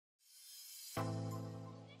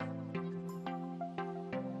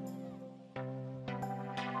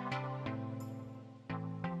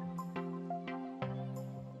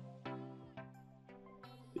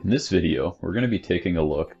In this video, we're going to be taking a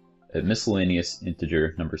look at miscellaneous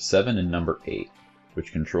integer number 7 and number 8,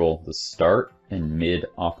 which control the start and mid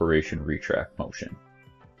operation retract motion.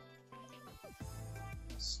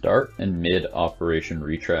 Start and mid operation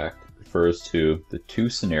retract refers to the two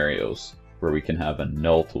scenarios where we can have a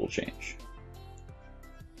null tool change.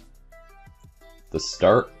 The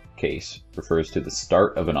start case refers to the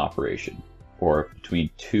start of an operation, or between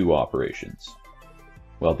two operations,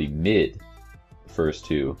 while the mid refers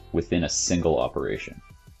to within a single operation.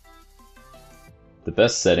 The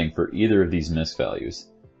best setting for either of these Misc values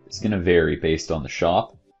is going to vary based on the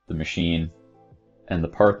shop, the machine, and the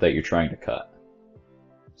part that you're trying to cut.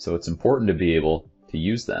 So it's important to be able to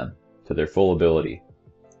use them to their full ability.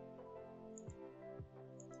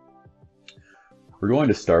 We're going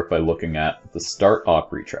to start by looking at the start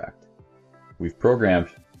op retract. We've programmed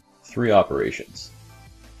 3 operations.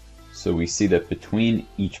 So we see that between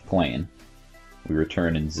each plane, we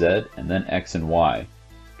return in Z and then X and Y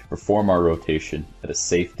to perform our rotation at a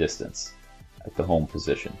safe distance at the home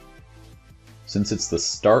position. Since it's the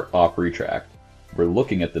start op retract, we're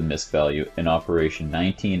looking at the Misc value in operation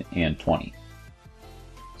 19 and 20.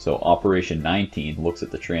 So operation 19 looks at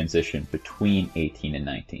the transition between 18 and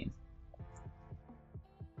 19.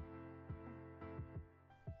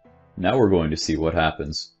 Now we're going to see what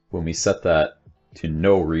happens when we set that to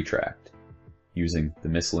no retract, using the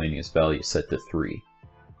miscellaneous value set to 3.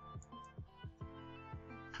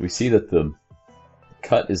 We see that the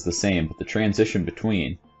cut is the same, but the transition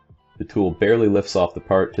between, the tool barely lifts off the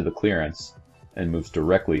part to the clearance and moves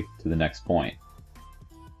directly to the next point.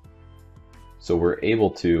 So we're able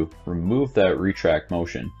to remove that retract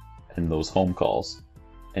motion and those home calls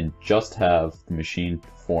and just have the machine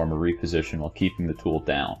perform a reposition while keeping the tool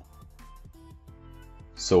down.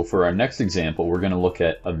 So for our next example, we're going to look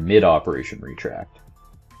at a mid-operation retract.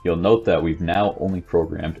 You'll note that we've now only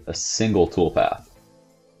programmed a single toolpath.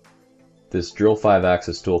 This drill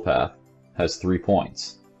 5-axis toolpath has 3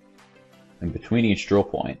 points. And between each drill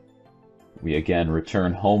point, we again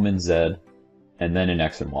return home in Z and then in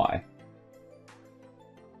X and Y.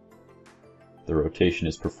 The rotation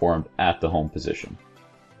is performed at the home position.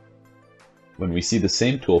 When we see the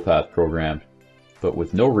same toolpath programmed, but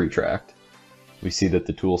with no retract, we see that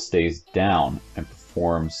the tool stays down and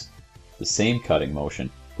performs the same cutting motion,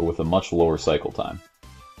 but with a much lower cycle time.